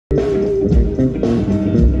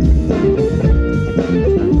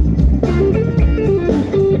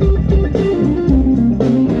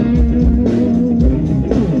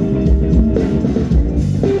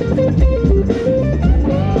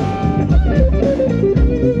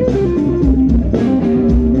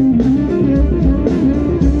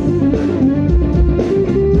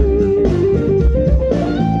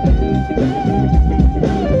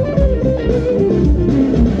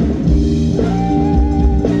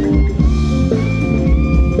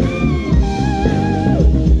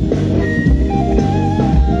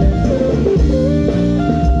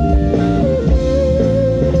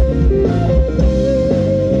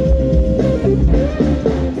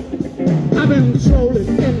I'm strolling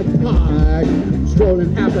in the park,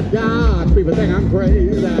 strolling after dark. People think I'm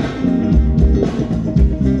crazy.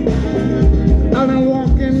 I've been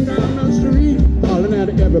walking down the street, calling at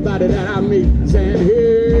everybody that I meet, saying,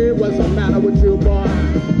 hey, what's the matter with you, boy?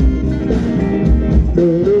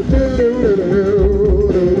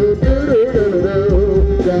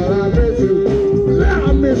 God, I miss you.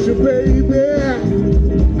 I miss you, baby.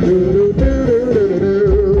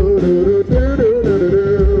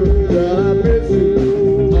 God, I miss you.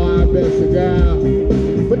 Oh, I miss you, girl.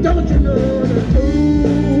 But don't you know that,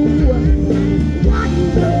 ooh, why you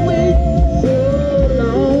wait so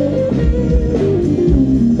long?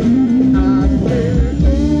 I said,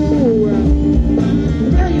 ooh,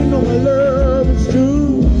 now you know my love is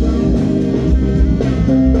true.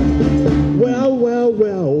 Well, well,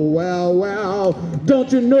 well, well, well,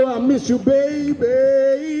 don't you know I miss you, baby?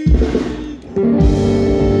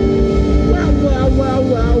 Well, well, well,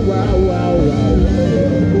 well, well, well, well.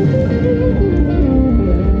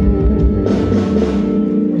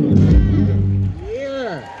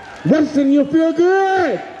 Yeah. Weston, you feel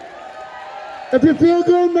good? If you feel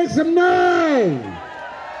good, make some noise.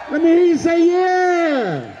 Let me hear you say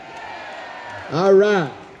yeah. All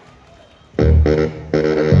right.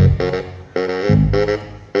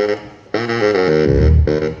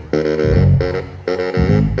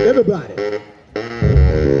 Everybody.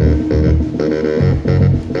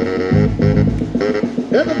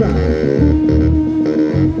 Everybody.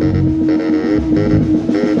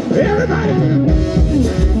 Everybody.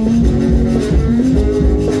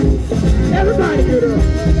 Everybody get up.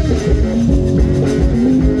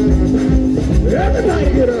 Everybody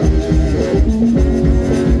get up.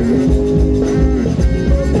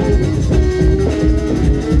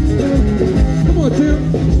 Come on, Tim.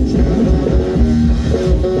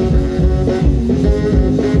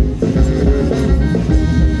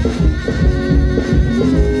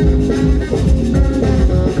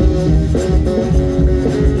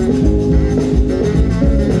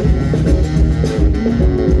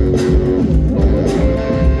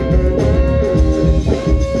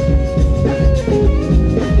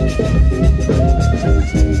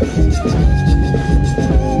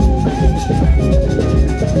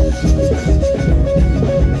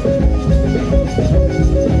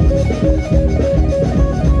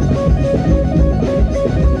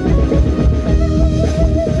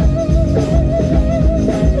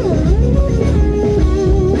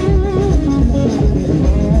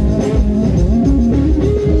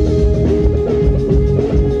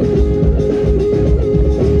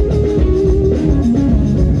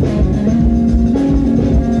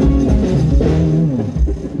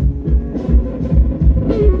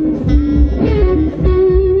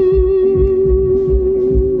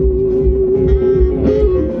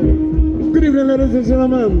 Ladies and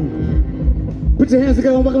gentlemen, put your hands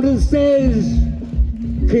together and welcome to the stage,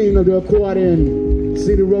 King of the Accordion,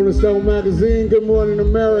 CD Rolling Stone Magazine, Good Morning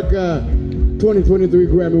America, 2023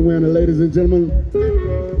 Grammy winner, ladies and gentlemen.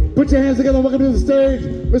 Put your hands together and welcome to the stage,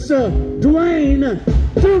 Mr. Dwayne.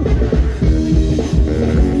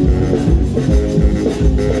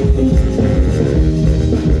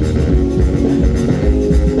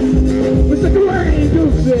 Mr. Dwayne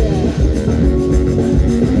Dopsie.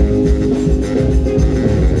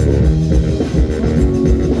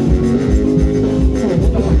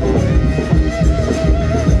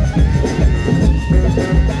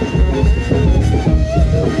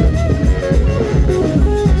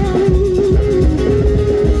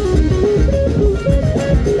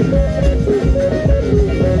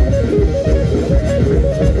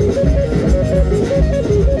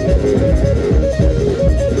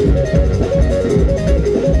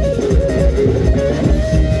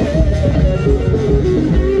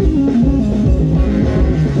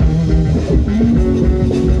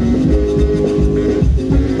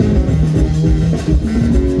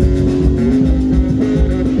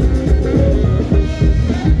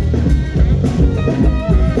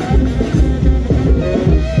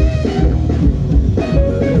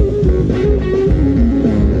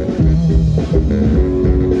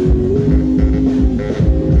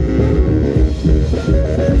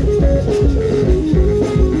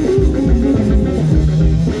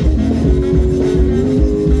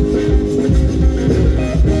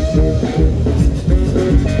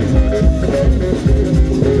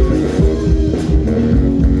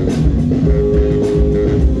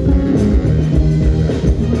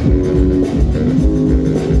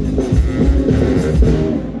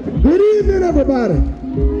 Everybody.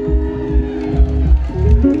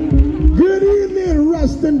 Good evening,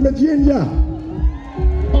 Ruston, Virginia.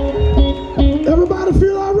 Everybody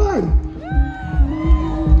feel all right?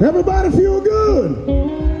 Everybody feel good?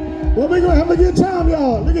 Well, we're gonna have a good time,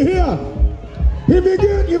 y'all. Look at here.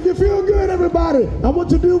 If you feel good, everybody, I want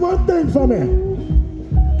you to do one thing for me.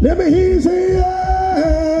 Let me hear you say,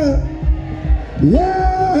 yeah,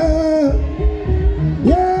 yeah,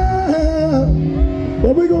 yeah.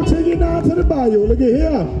 Well, we're gonna take you down to the bayou. Look at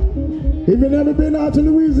here. If you've never been out to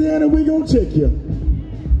Louisiana, we're gonna check you.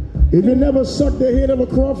 If you never sucked the head of a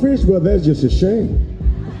crawfish, well, that's just a shame.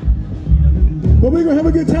 But we're gonna have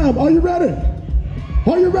a good time. Are you ready?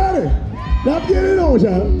 Are you ready? Now get it on,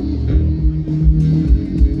 y'all.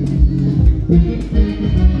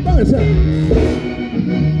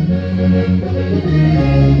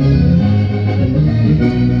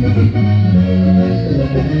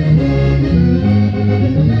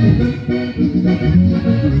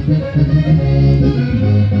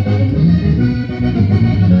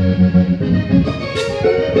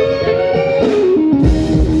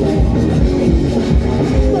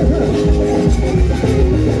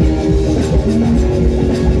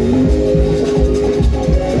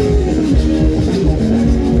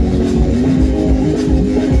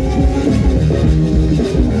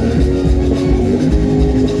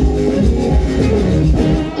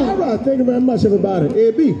 Right, thank you very much, everybody.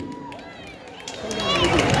 A.B.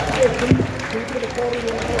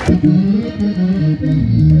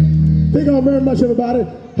 Thank you all very much, everybody.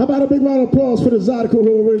 How about a big round of applause for the Zydeco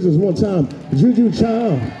Hellraisers one time? Juju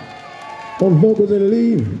Child on vocals and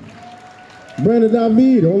lead. Brandon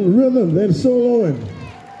David on rhythm and soloing.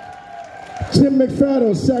 Tim McFadden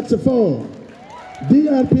on saxophone.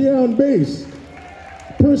 Dion Pierre on bass.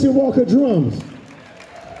 Percy Walker drums.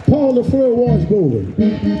 Paul LaFleur washboard.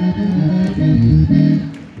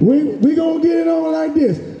 We gonna get it on like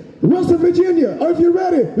this. West Virginia, if you're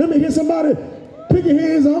ready, let me hear somebody pick your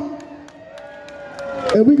hands up.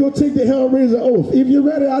 And we gonna take the Hellraiser oath. If you're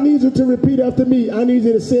ready, I need you to repeat after me. I need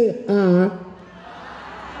you to say, I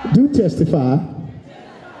do testify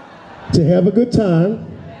to have a good time,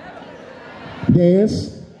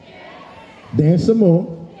 dance some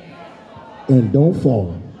more, and don't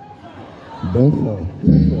fall. Don't fall.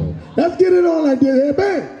 Let's get it on like this. Hey,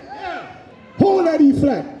 bang! Hold that E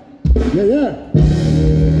flat. Yeah, yeah.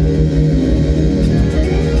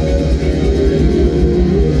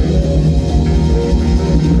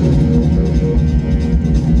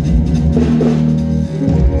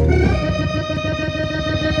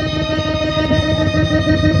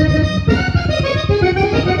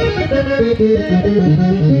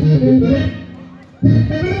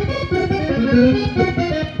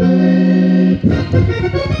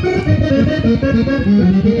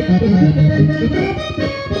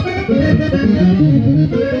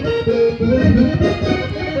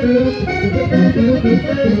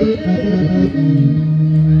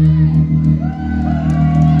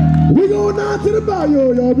 We're going down to the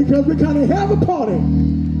bayou, y'all, because we kind of have a party.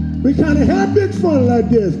 We kind of have big fun like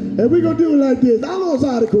this, and we're going to do it like this. I know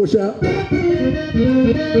Zydeco, shout.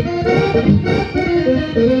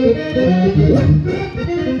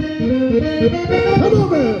 Come on,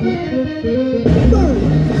 man.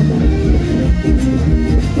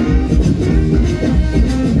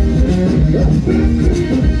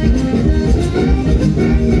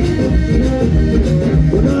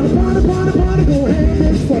 We're gonna party, go ahead and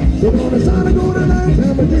have fun. We're gonna Zydeco tonight,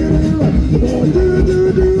 and we're getting it right. We're gonna do,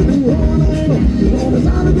 all night long. We're gonna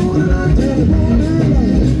Zydeco tonight, and we're going it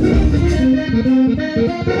right.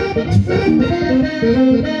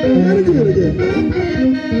 And again.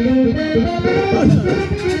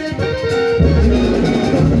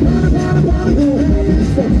 Party, go ahead and have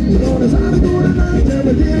fun. We're gonna Zydeco tonight, and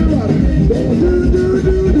we're getting it right. We're gonna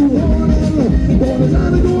do, all night long. We're gonna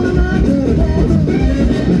Zydeco tonight, and we're going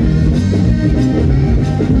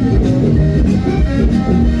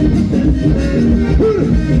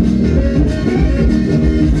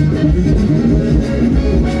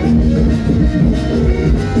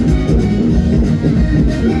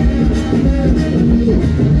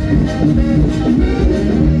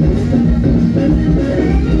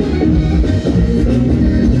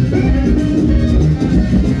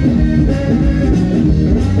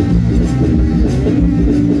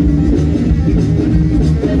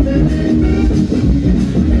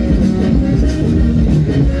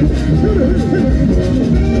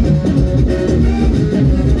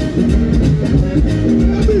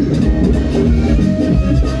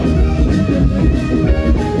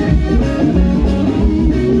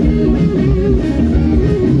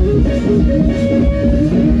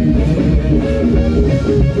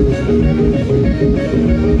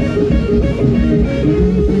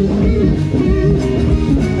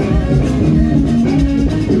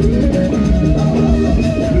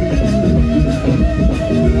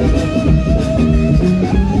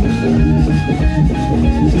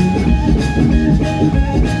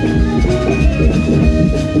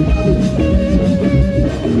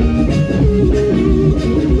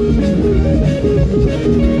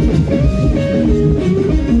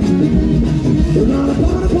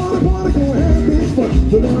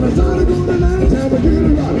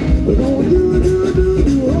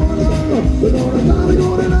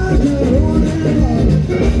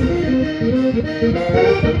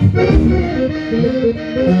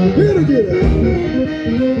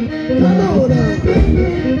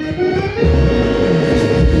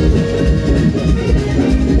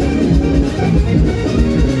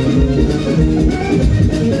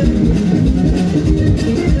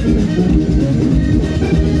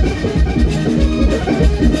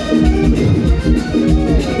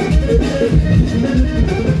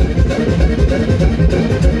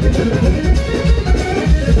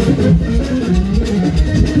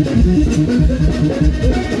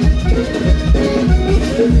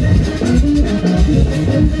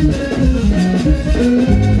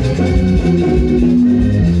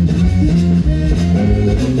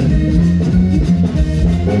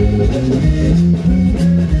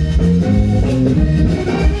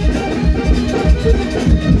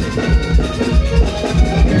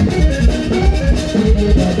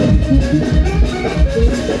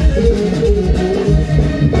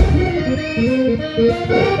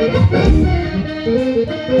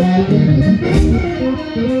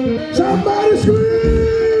Somebody scream!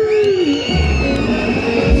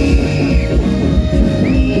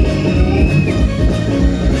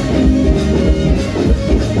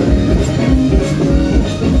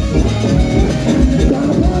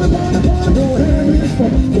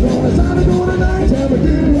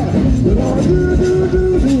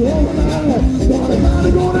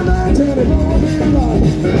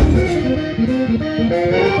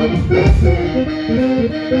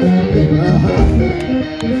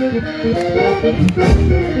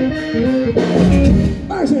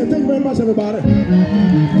 Thank you very much, everybody.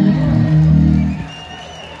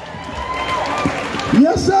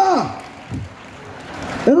 Yes, sir.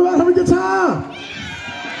 Everybody have a good time.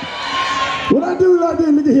 What I do, look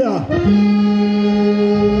at here.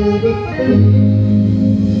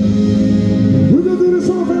 We're going to do this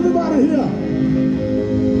song for everybody here.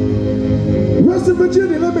 West of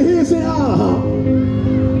Virginia, let me hear you say, uh-huh.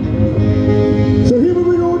 So here's what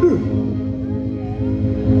we're going to do.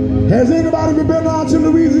 Has anybody ever been out to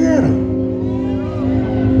Louisiana?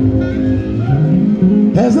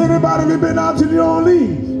 Has anybody ever been out to New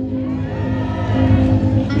Orleans?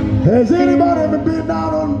 Has anybody ever been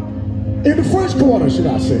out in the French Quarter, should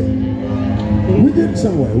I say? We're getting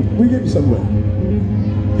somewhere. We're getting somewhere.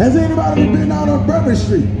 Has anybody ever been out on Bourbon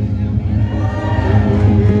Street?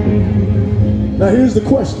 Now here's the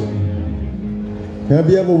question. Have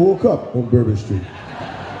you ever woke up on Bourbon Street?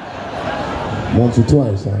 Once or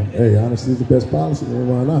twice, huh? Hey, honesty is the best policy, man.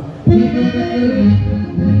 Why not?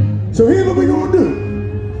 So here's what we're gonna do.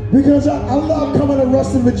 Because I love coming to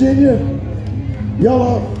Ruston, Virginia. Y'all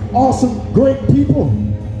are awesome, great people.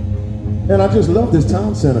 And I just love this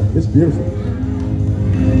town center. It's beautiful.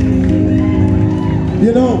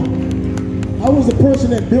 You know, I was the person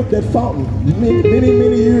that built that fountain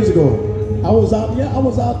many years ago. I was out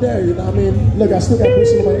there, you know what I mean? Look, I still got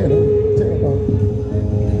this in my hand. I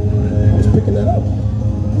was picking that up.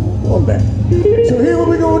 Going back. So here's what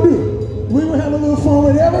we're gonna do. We're gonna have a little fun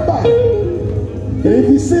with everybody. And if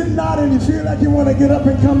you're sitting out and you feel like you want to get up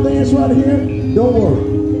and come dance right here, don't worry.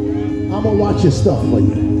 I'm gonna watch your stuff for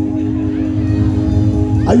you.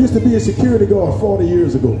 I used to be a security guard 40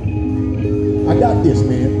 years ago. I got this,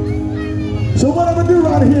 man. So what I'm gonna do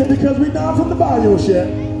right here, because we down from the Bayou Shack,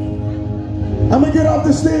 I'm gonna get off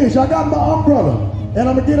the stage. I got my umbrella. And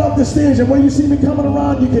I'm gonna get off the stage, and when you see me coming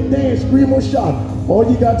around, you can dance, scream, or shout. All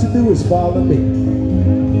you got to do is follow me.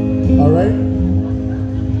 All right?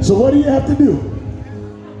 So what do you have to do?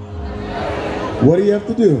 What do you have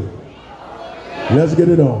to do? Let's get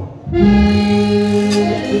it on.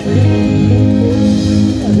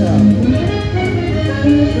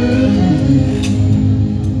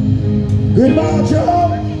 Goodbye, Joe.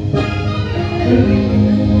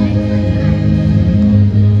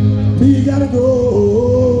 We gotta go.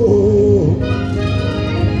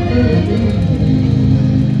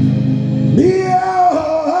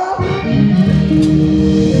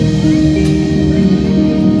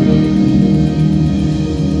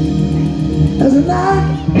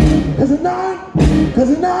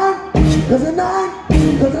 Cause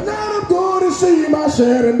tonight I'm going to see my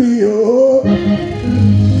Shenandoah.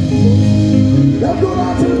 Let's go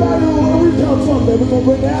out to the Bible where we come from, baby. We're gonna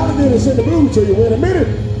bring the alligator and send the blues to you. Wait a minute.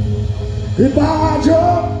 Goodbye,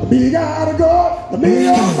 Joe. Me gotta go. Me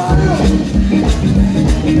on my own.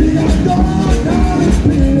 Me gotta go down the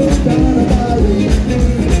field, down the valley.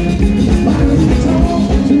 My little song,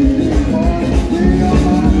 sweetie boy, me on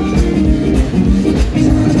my own.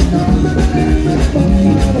 Trying to come to the end of the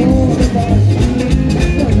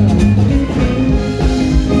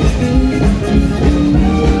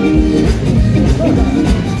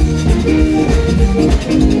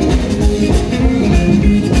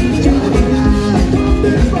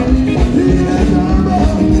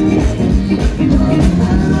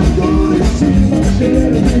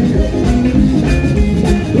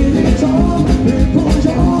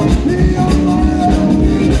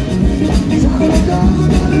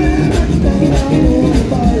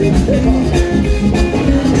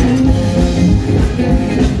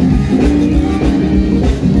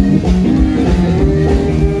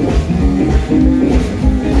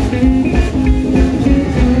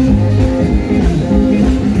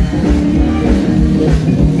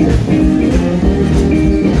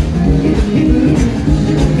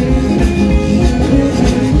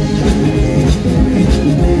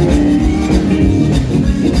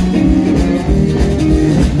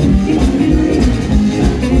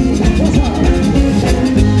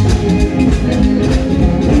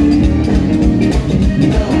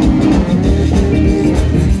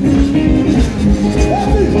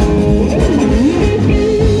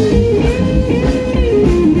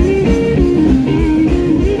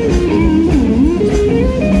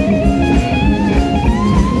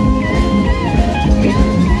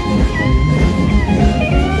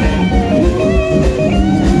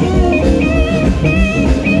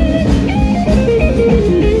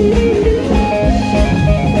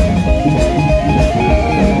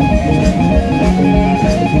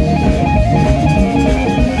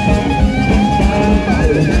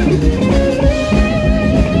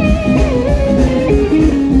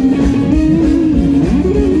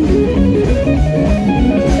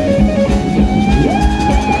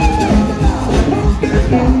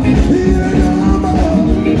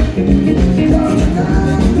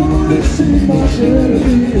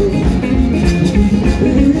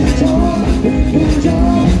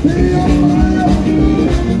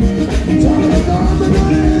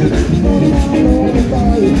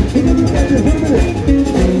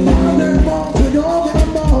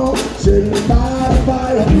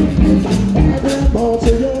My grandma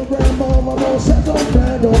to your grandma, my mom set your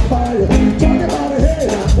bag on fire. Talking about it, hey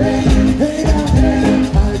now, hey now, hey.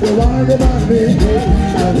 I go on about me.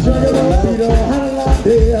 I'm sugar on feet on high like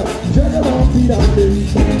there. Sugar on feet on me.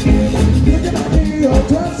 Look at my king on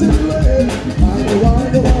twice in red. I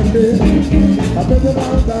go on me. I bet the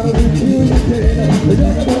mouth down and we kill you again.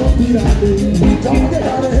 Sugar on feet on me. Talking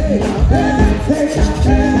about it, hey now, hey now,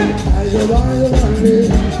 hey. I go on me.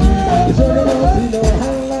 Sugar on feet on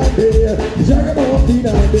high like there. Sugar on feet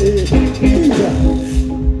on me.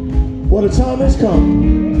 Well, the time has come.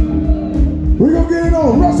 We're gonna get it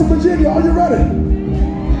on. Russell, Virginia, are you ready?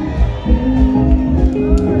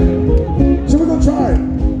 So we're gonna try it.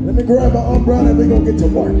 Let me grab my umbrella and we're gonna get to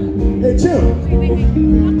work. Hey, Chill.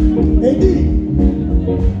 Hey, D.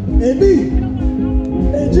 Hey, B.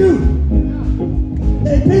 Hey, Jude.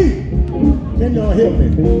 Hey, P. Can y'all help me?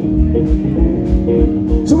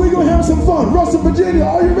 So we're gonna have some fun. Russell, Virginia,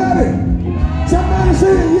 are you ready? Somebody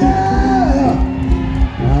say yeah!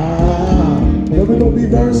 But we're gonna be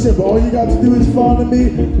very simple. All you got to do is follow me,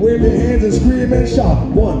 wave your hands and scream and shout.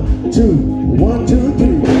 1, 2, 1, 2,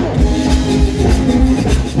 3.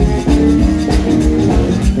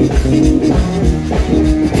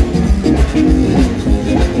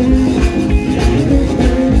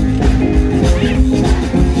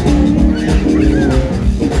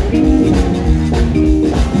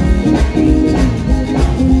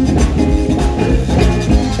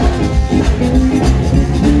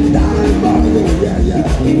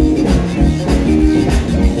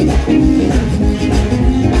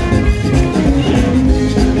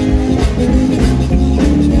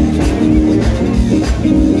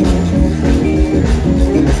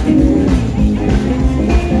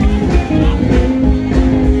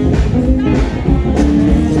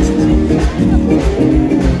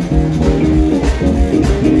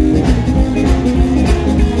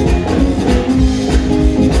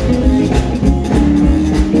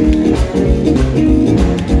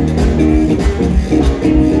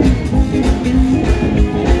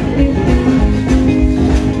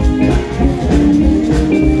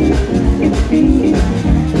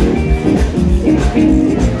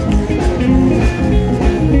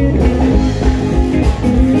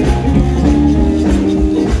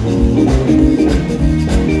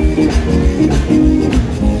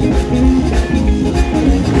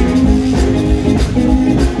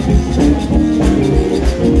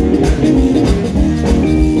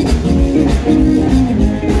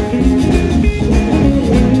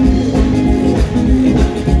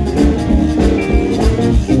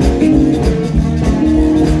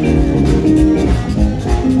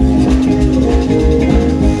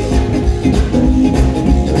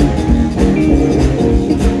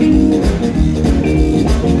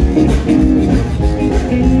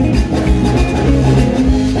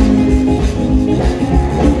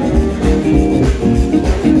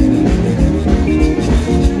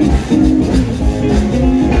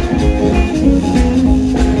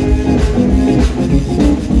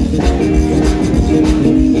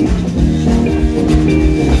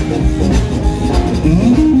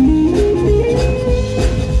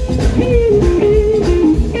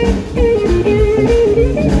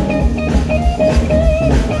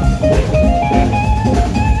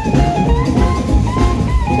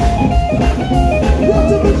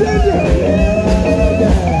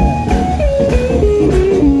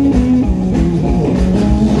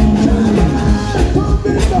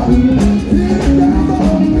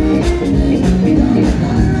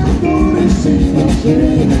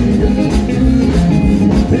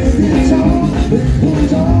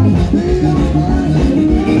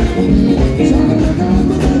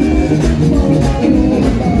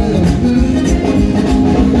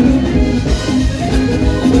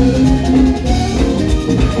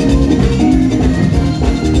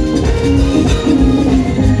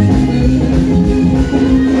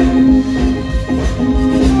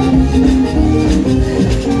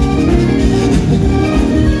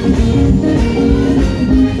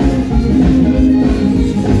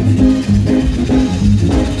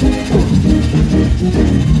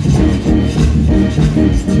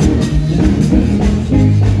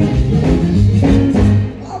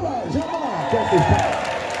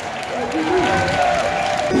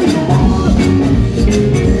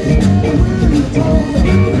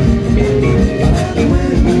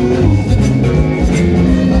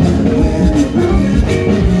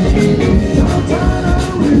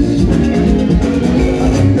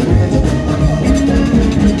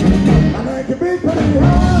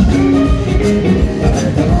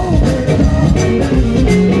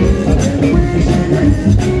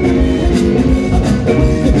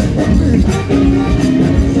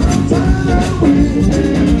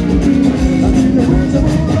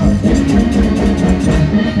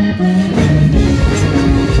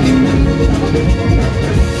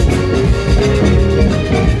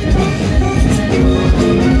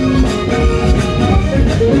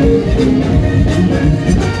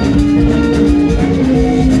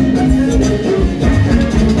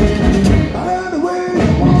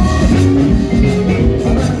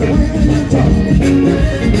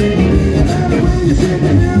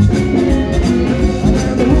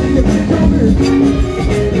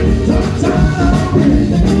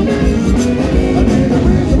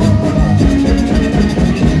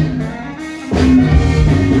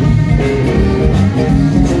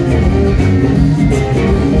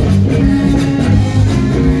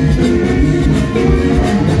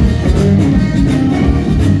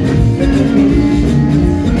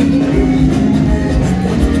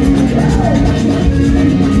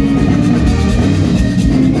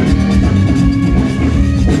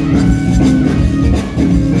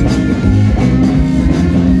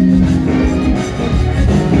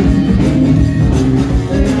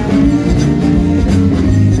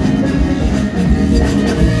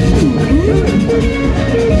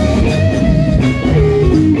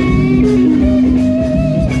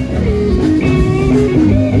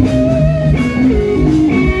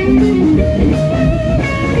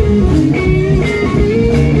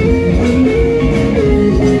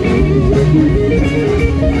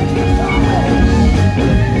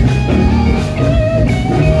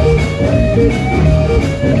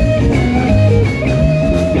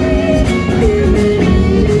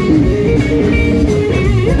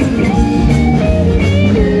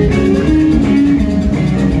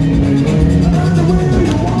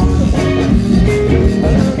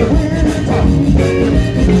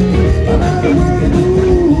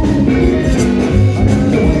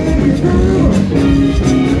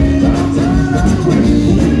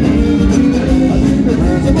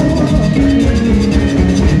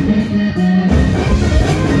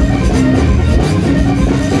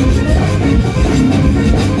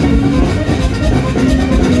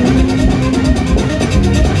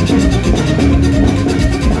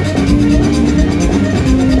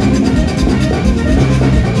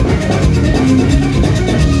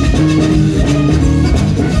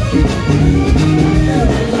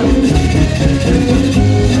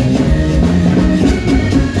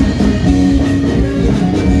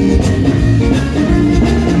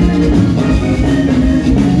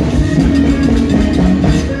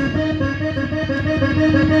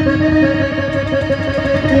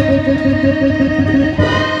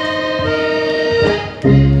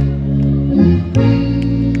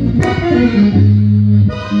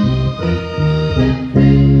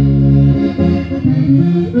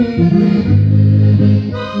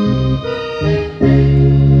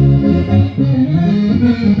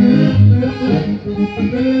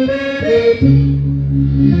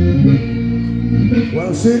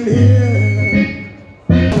 Well, sitting here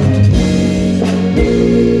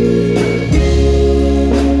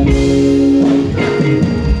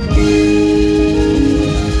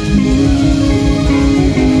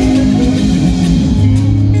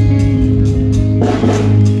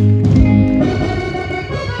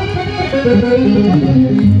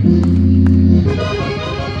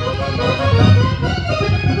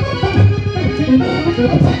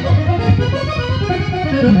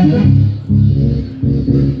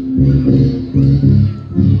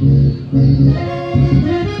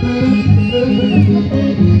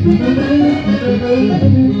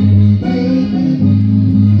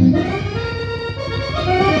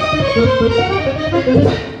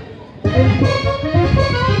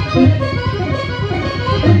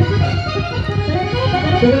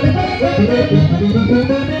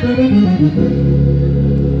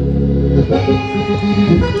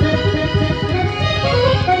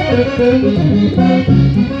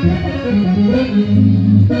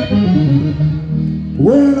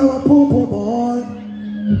when I was a poor boy,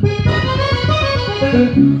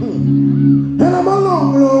 and I'm a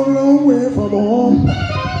long, long, long way from home.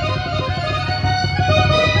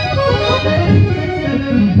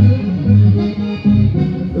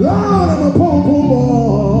 Lord, I'm a poor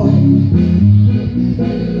boy,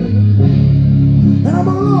 and I'm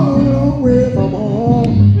a long, long way from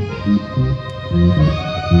home.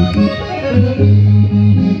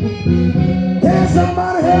 Can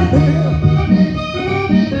somebody help me?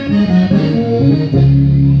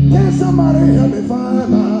 Can somebody help me find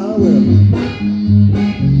my will?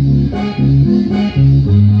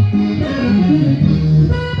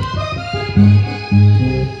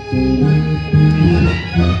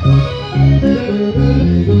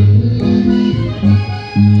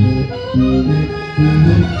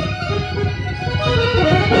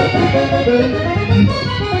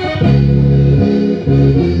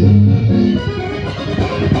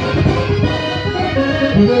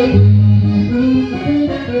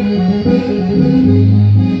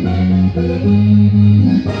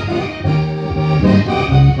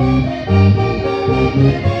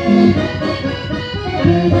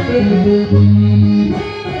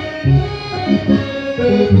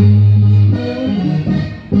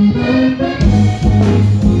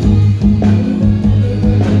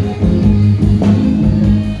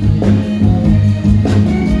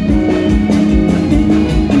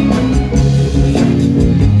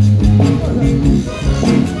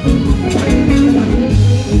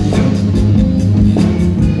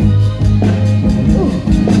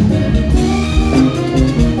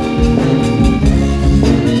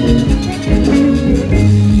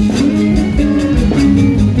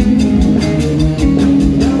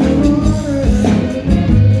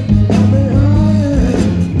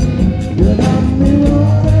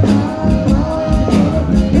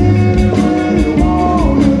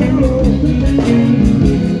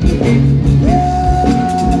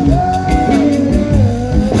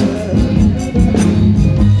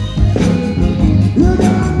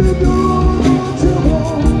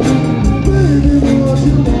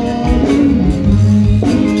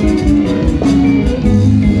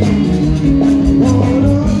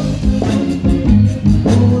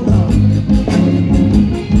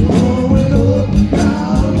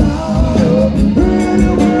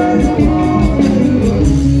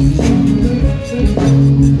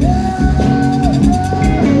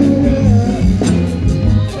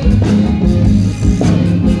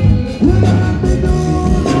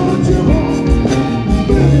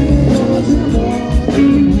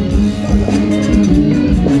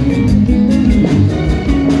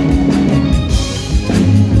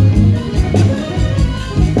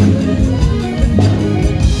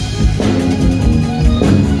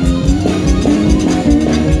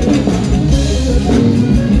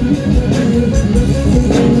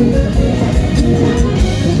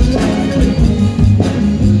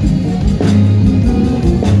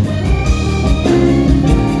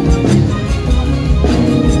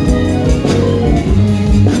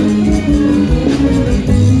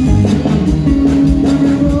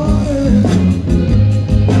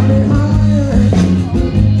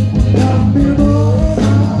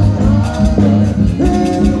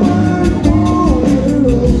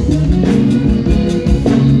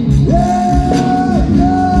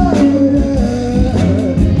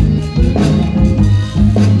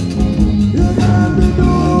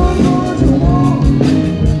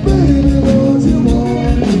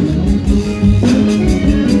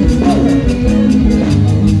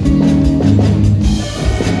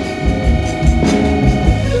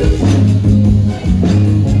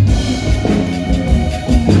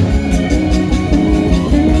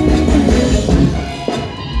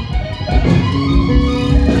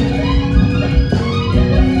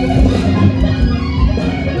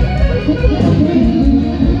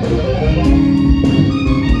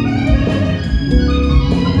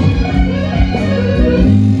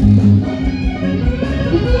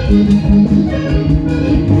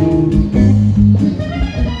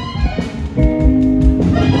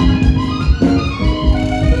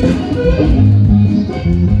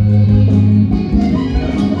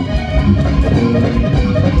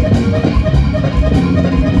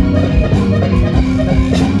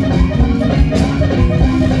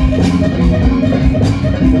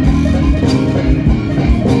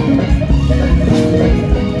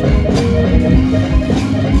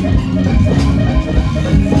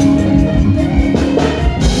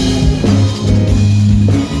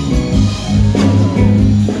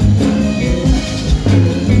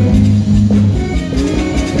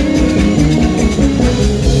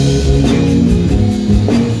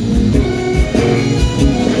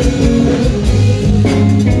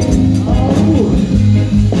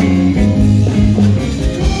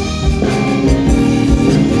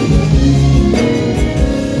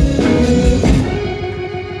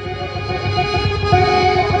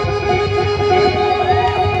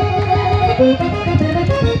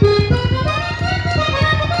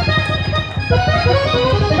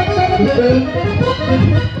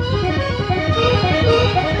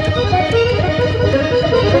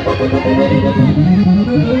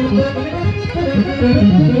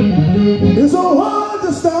 It's so hard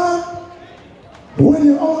to stop when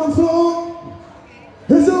you're on the floor.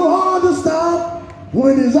 It's so hard to stop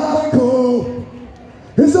when it's Zydeco.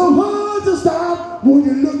 It's so hard to stop when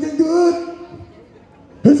you're looking good.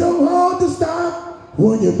 It's so hard to stop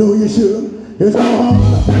when you know you should. It's so hard.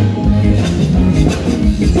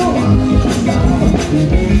 It's so hard to stop.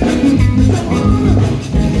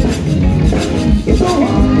 It's so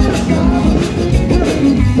hard to stop.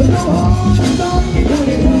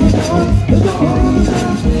 It's so hard to stop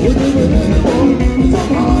when you're on. It's so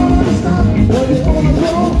hard to stop when you're really. It's so hard to stop when you're on the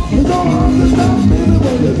floor.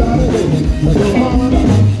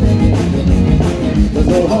 It's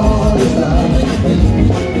so hard to stop even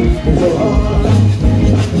when you're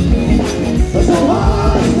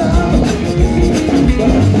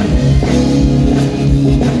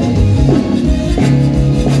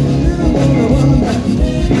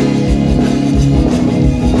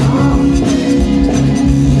Zydeco.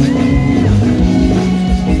 It's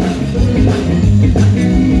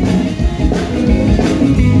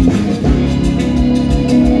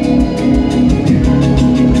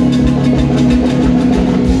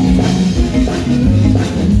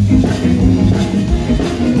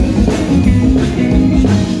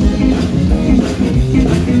so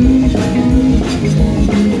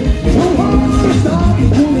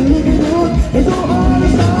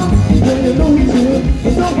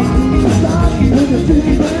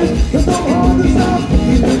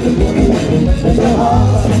hard.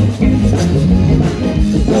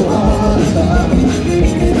 It's so hard to stop.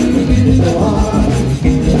 It's so hard.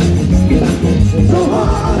 It's so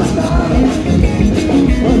hard to stop.